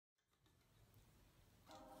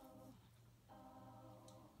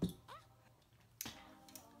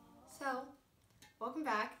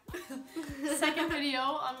back. Second video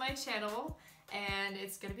on my channel, and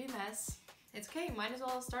it's gonna be a mess. It's okay, might as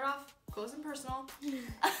well start off close and personal.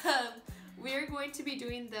 We're going to be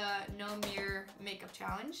doing the no mirror makeup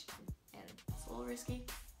challenge, and it's a little risky.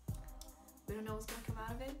 We don't know what's gonna come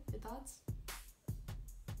out of it. Your thoughts?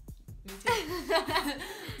 Me too.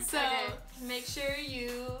 So make sure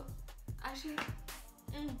you actually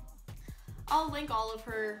I'll link all of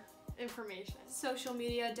her information, social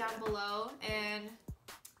media down below, and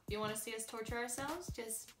if you want to see us torture ourselves,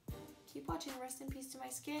 just keep watching. Rest in peace to my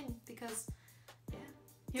skin, because yeah,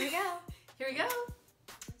 here we go. Here we go.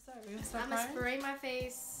 I'm gonna spray my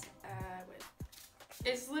face with.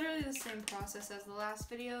 It's literally the same process as the last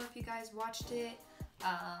video. If you guys watched it,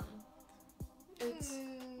 it's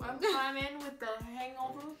I'm priming with the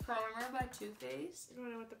Hangover Primer by Too Faced. I'm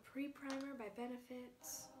going with the Pre-Primer by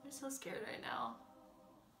Benefits. I'm so scared right now.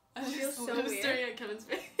 I feel so weird. Staring at Kevin's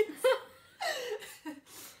face.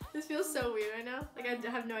 This feels so weird right now. Like I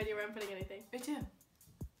have no idea where I'm putting anything. Me too.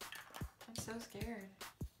 I'm so scared.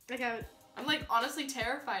 Like I'm like honestly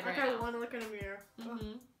terrified right now. Like I want to look in a mirror.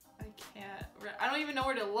 I can't. I don't even know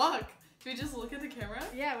where to look. Do we just look at the camera?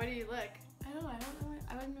 Yeah. Where do you look? I don't know.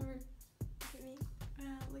 I would never. Look at me.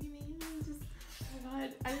 Look at me. Just. Oh my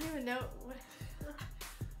god. I don't even know. What...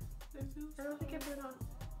 I don't think I put it on.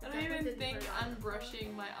 I don't even think I'm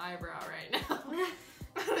brushing my eyebrow right now.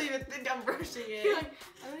 I don't even think I'm brushing it. Like,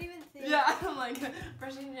 I don't even think. Yeah, I'm like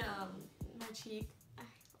brushing my cheek.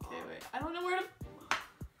 Okay, wait. I don't know where to.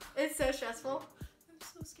 It's so stressful. I'm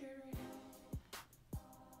so scared right now.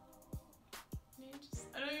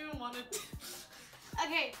 I don't even want to.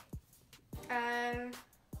 Okay.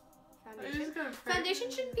 Foundation.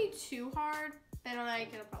 Foundation shouldn't be too hard, but like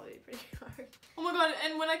it'll probably be pretty hard. Oh my god!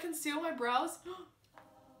 And when I conceal my brows.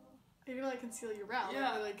 You're gonna like conceal your brow.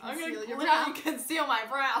 Yeah, like, I'm conceal gonna your brow. conceal my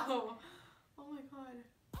brow. Oh my god.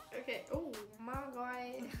 Okay. Oh my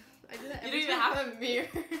god. I do that. You don't even have a mirror.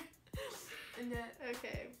 And then,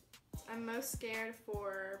 okay. I'm most scared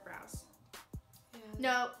for brows. Yeah.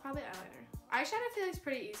 No, probably eyeliner. Eyeshadow I feel like is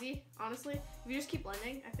pretty easy, honestly. If you just keep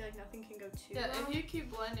blending, I feel like nothing can go too wrong. Yeah, if you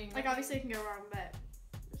keep blending. Like obviously it can go wrong, but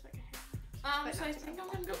there's like a hair. So I think I'm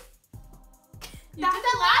gonna go. You did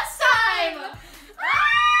that last time!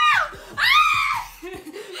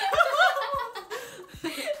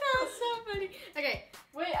 That was so funny. Okay,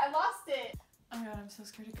 wait, I lost it. Oh my god, I'm so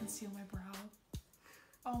scared to conceal my brow.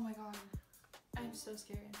 Oh my god. I'm so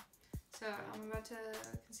scared. So I'm about to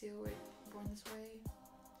conceal with Born This Way.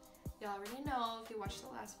 Y'all already know if you watched the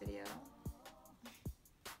last video.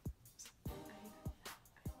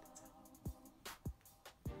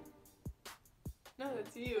 No,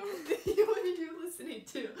 that's you. What are you listening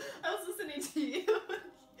to? I was listening to you.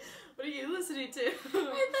 What are you listening to? I thought you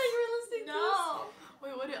were listening to No.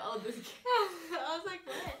 Wait, what did this? I was like,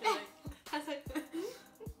 what? I was like,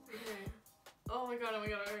 okay. Oh my god,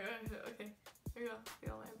 okay. Here we go.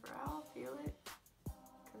 Feel my brow, feel it.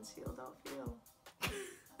 Conceal, don't feel.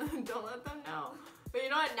 Don't let them know. But you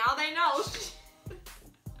know what? Now they know.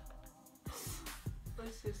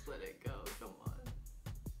 Let's just let it go. Come on.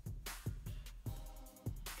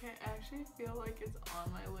 Okay, I actually feel like it's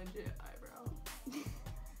on my legit eyebrow.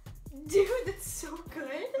 dude, that's so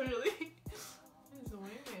good. Really? Just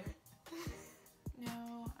wing it.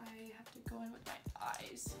 Now I have to go in with my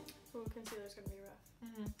eyes. Oh, concealer's gonna be rough.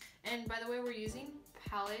 And by the way, we're using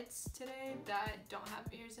palettes today that don't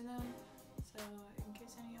have ears in them. So in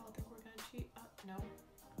case any of y'all think we're gonna cheat, no.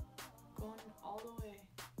 Going all the way.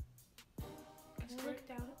 Can you look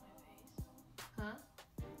down at my face? Huh?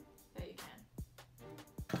 Yeah, you can.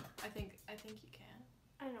 I think you can.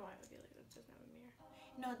 I don't know why it would be like that. It doesn't have a mirror.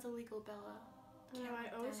 No, it's illegal, Bella. No,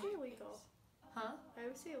 I always say illegal. Huh? I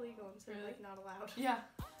always say illegal instead of like not allowed. Yeah.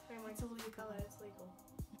 I'm like, It's illegal. Bella, it's legal.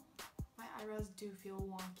 My eyebrows do feel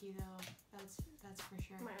wonky though. That's for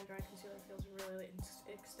sure. My under eye concealer feels really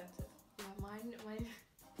extensive. Yeah, mine You feels. lied?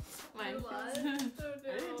 I didn't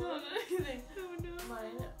tell anything. Oh no. My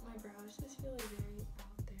brows just feel like very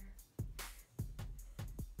out there.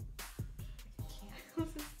 I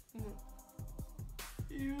can't.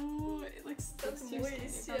 Ew, it like sticks to your skin.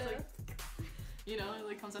 It sounds like, you know, it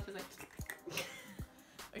like comes up as like.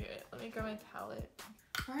 Okay, let me grab my palette.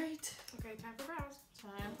 Alright. Okay, time for brows.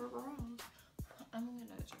 Time for brows. I'm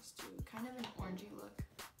gonna just do kind of an orangey look.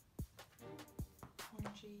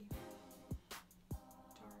 Orangey.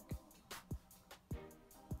 Dark.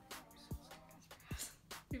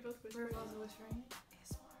 We both We're whispered. both whispering.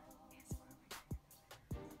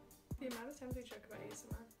 The amount of times we joke about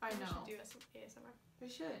ASMR. I We know. should do ASMR. We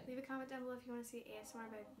should. Leave a comment down below if you want to see ASMR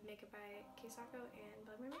by Makeup by Keisako and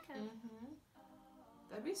BellaMarieMakeup.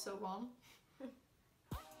 That'd be so bomb.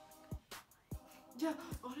 Yeah,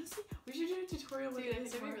 honestly, we should do a tutorial with Dude, I think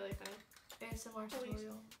it'd be ASMR. really funny. ASMR Please.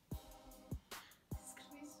 tutorial. This is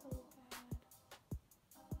gonna be so bad.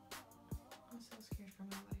 I'm so scared for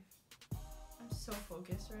my life. I'm so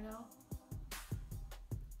focused right now.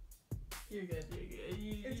 You're good, you're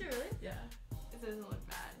good. Is it really? Yeah. It doesn't look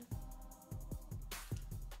bad.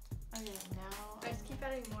 Okay, now. I just keep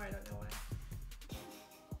adding more, I don't know why.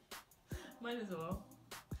 Mine as well.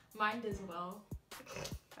 Mine as well.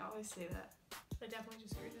 I always say that. I definitely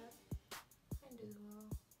just screwed up. Mine as well.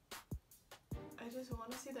 I just want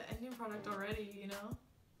to see the ending product already, you know?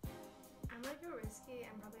 I'm gonna go risky.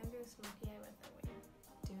 I'm probably gonna do a smoky eye with a wing.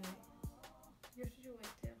 Do it. You have to do a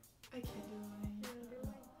wing too. I can't do a wing. You're gonna do a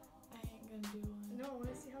wing? I ain't gonna do one. No, I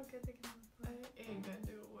wanna see how good they can look. I ain't gonna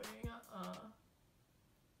do a wing.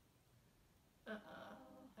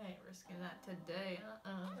 I ain't risking that today.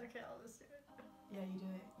 Okay, I'll just do it. Yeah, you do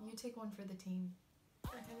it. You take one for the team.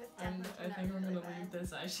 Okay, that's And definitely I think we're really gonna leave bad. this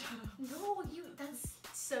eyeshadow. No, that's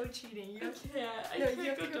so cheating. You I have can't. I no, can't you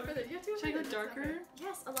have to go dark. further. You have to go Should I go further. That's not darker? fair.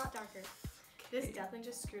 Yes, a lot darker. This Okay. definitely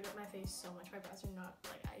just screwed up my face so much. My brows are not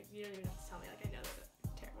like you don't even have to tell me. Like I know they're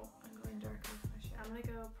terrible. I'm going darker with my I'm shadow. gonna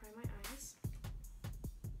go prime my eyes.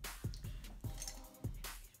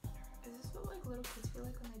 Is this what like little kids feel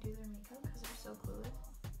like when they do their makeup? Because they're so clueless.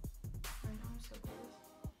 Right now I'm so clueless.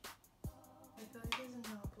 I feel like this is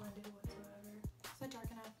not blended whatsoever. Is that dark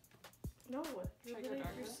enough? No, Should I go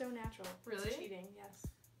darker? You're so natural. Really? It's cheating. Yes.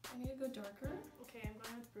 I need to go darker? Okay, I'm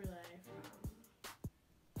going with brulee from.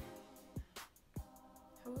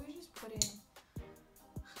 How about we just put in...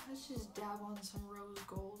 Let's just dab on some rose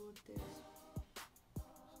gold with this.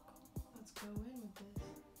 Let's go in with this.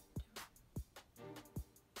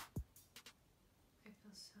 I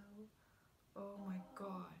feel so... Oh my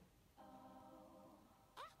god.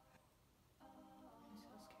 I'm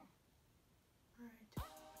so scared. Alright.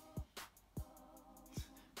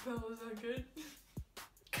 Bella, is that good?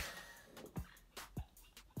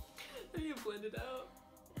 How do you blend it out?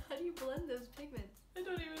 How do you blend those pigments? I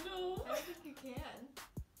don't even know. I don't think you can.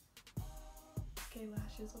 Okay,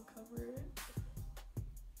 lashes will cover it.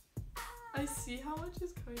 I see how much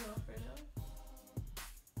is coming off right now.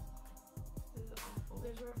 This is awful.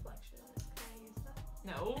 There's a reflection in this. Can I use that?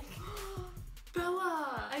 No.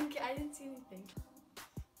 Bella! I didn't see anything.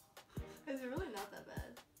 It's really not that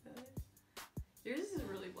bad. Yours is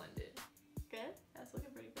really blended. Good? That's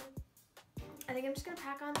looking pretty good. I think I'm just gonna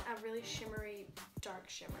pack on a really shimmery, dark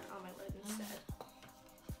shimmer on my lid instead.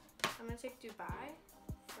 I'm gonna take Dubai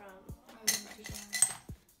from. I'm gonna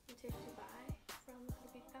take Dubai from How to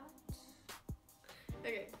Be Fat.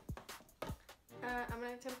 Okay. I'm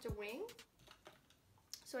gonna attempt a wing.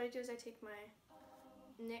 So what I do is I take my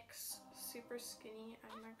NYX super skinny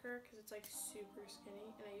eye marker because it's like super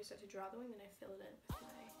skinny, and I use that to draw the wing. Then I fill it in with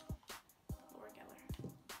my Laura Geller.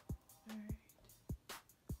 Alright.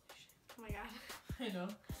 Oh my god. I know.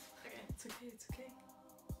 Okay. It's okay, it's okay.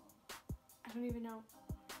 I don't even know.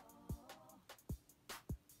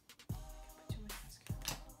 I put too much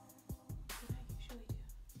mascara. What I usually do.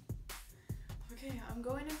 Okay, I'm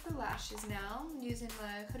going in for lashes now. I'm using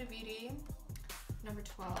the Huda Beauty number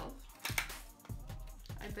 12.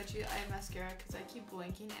 I bet you I have mascara because I keep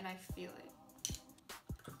blinking and I feel it.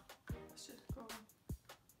 Let's just go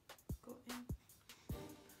in.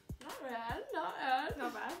 Not bad, not bad.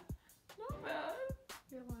 Not bad. Not bad.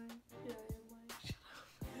 You're lying. Yeah, I am like, shut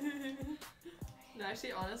up. No,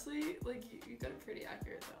 actually, honestly, like, you got it pretty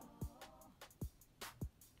accurate, though.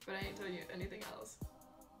 But I ain't telling you anything else.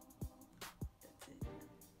 That's it.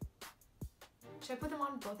 Should I put them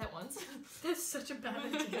on both at once? That's such a bad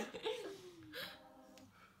idea.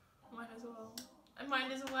 Mine as well. And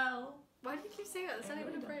mine as well. Why do you keep saying that? That's I not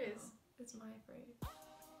even really a don't phrase. know. It's my phrase.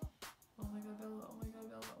 Oh my god, Bella. Oh my god,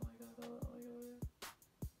 Bella. Oh my god, Bella. Oh my god, Bella.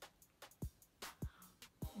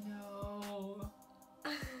 No.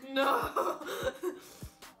 No.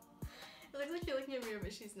 It looks like you're looking in a mirror,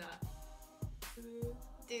 but she's not.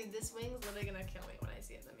 Dude, this wing's literally gonna kill me when I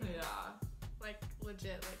see it in the mirror. Yeah. Like,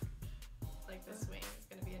 legit, like this wing is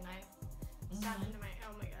gonna be a knife. Stab into my,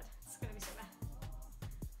 oh my god. It's gonna be so bad.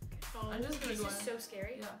 Oh, I'm just gonna this go is in. so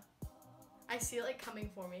scary. Yeah. I see it like coming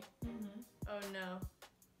for me. Oh no.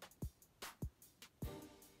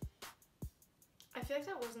 I feel like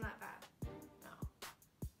that wasn't that bad. No.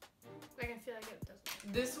 Like, I feel like it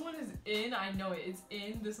doesn't. This one is in. I know it. It's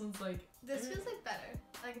in. This one's like. This feels like better.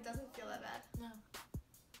 Like, it doesn't feel that bad. No.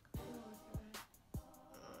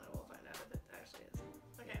 We'll find out if it actually is.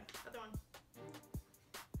 Okay, other one.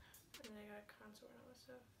 And then I gotta contour and all this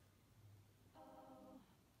stuff.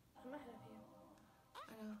 I'm ahead of you.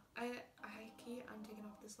 I know. I'm taking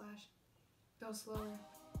off this lash. Go slower.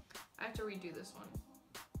 I have to redo this one.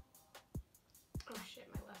 Oh shit,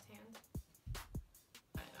 my left hand.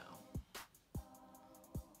 I know.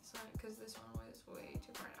 It's not because this one was way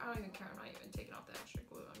too far. I don't even care. I'm not even taking off the extra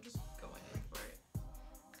glue. I'm just going in for it.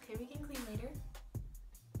 Okay, we can clean later.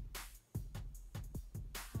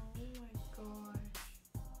 Oh my gosh.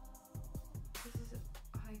 This is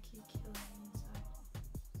high-key killing inside.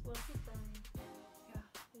 Low-key burning. Yeah.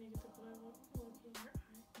 You need to get the glue low-key in your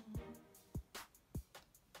eye.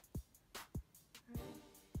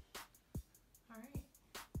 Alright.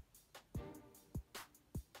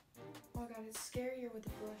 Oh my god, it's scarier with the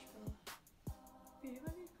brush, Bella. Beauty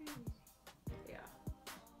blender is pretty easy. Yeah.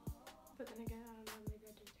 But then again, I don't know, maybe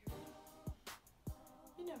I did terrible.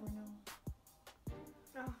 You never know.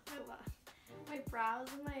 Oh, my brows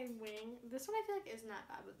and my wing. This one I feel like isn't that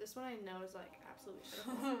bad, but this one I know is like absolutely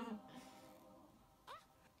pitiful.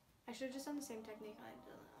 I should have just done the same technique I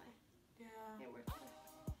did on that eye. Yeah. It worked better.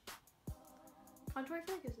 Contour I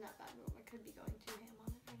feel like isn't that bad, but I could be going too ham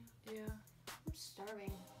on it right now. Yeah. I'm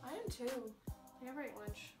starving. I am too. I never ate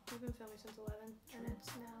lunch. We've been filming since 11, and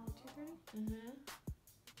it's now 2:30. Mm-hmm.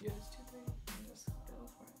 Yeah, it's 2:30. Just go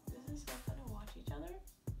for it. This is so fun to watch each other.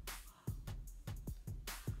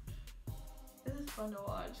 This is fun to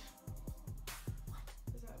watch. What?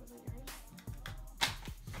 Was that yours?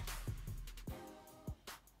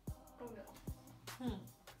 Oh no.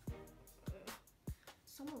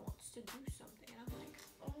 Someone wants to do something, and I'm like,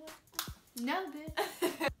 Oh. no, bitch.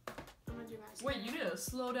 I'm gonna do my Wait, you need to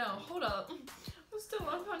slow down. Hold up. I'm still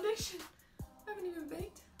on foundation. I haven't even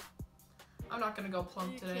baked. I'm not gonna go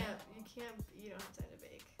plump today. You don't have time to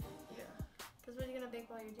bake. Yeah. Because what are you gonna bake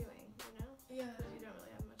while you're doing, you know? Yeah. Because you don't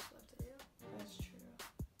really have much left to do. That's true.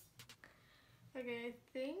 Okay, I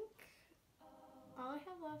think all I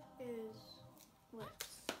have left is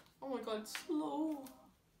lips. Oh my god, slow.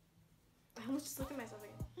 I almost just look at myself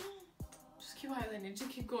again. Just keep highlighting.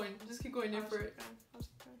 Just keep going. Just keep going in for it.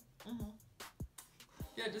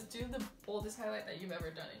 Yeah, just do the boldest highlight that you've ever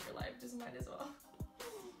done in your life. Just might as well.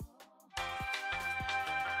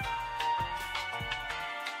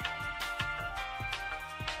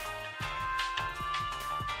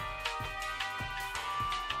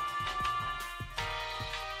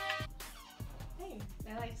 Hey,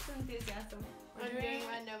 I like some enthusiasm. I'm doing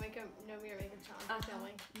my no mirror makeup challenge.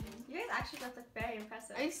 Filming. You guys actually both look very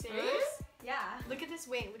impressive. Are you serious? Yeah. Look at this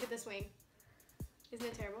wing. Look at this wing. Isn't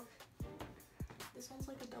it terrible? This one's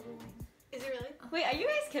like a double wing. Is it really? Wait, are you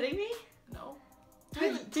guys kidding me? No.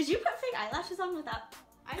 Did you put fake eyelashes on without?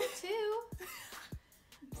 I did too.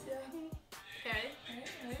 Yeah. Okay.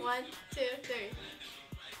 Right. 1, 2, 3.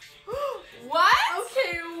 What?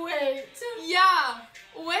 Okay, wait. Yeah.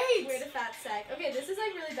 Wait. We're the fat sack. Okay, this is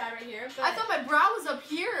like really bad right here. But I thought my brow was up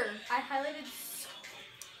here. I highlighted so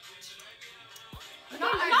I'm much.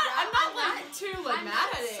 not like too like I'm mad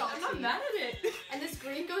not at it. I'm not salty. mad at it. And this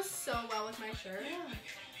green goes so well with my shirt.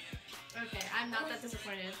 Yeah. Okay, I'm not that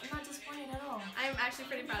disappointed. I'm not disappointed at all. I'm actually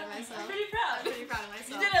pretty proud of myself. I'm pretty proud. I'm pretty proud of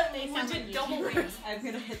You myself. did a nice Legit sound like double you. wings. I'm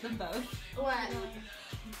gonna hit them both. What?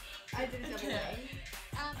 I did a double Okay.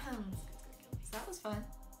 wing. So that was fun.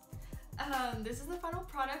 This is the final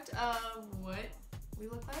product of what we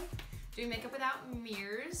look like. Doing makeup without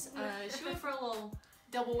mirrors. She went for a little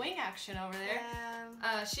double wing action over there.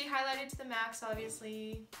 She highlighted to the max,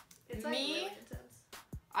 obviously. It's like Me? really intense.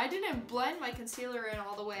 I didn't blend my concealer in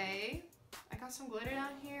all the way. I got some glitter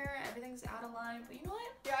down here. Everything's out of line, but you know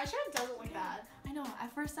what? Your eyeshadow doesn't look bad. I know.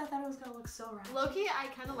 At first, I thought it was gonna look so round. Low-key, I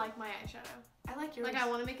kind of like my eyeshadow. I like yours. Like, I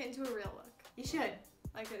want to make it into a real look. You should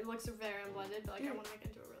Like, it looks very unblended, but like, I Dude. want to make it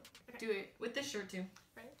into a real look. Okay. do it with this shirt too.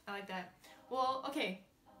 Right. I like that. Well, okay.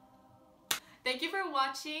 Thank you for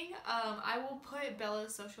watching. I will put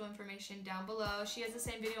Bella's social information down below. She has the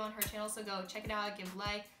same video on her channel, so go check it out, give a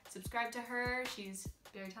like, subscribe to her. She's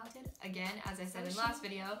very talented, again, as I said in the last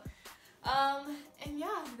video. And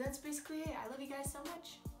yeah, that's basically it. I love you guys so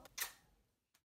much.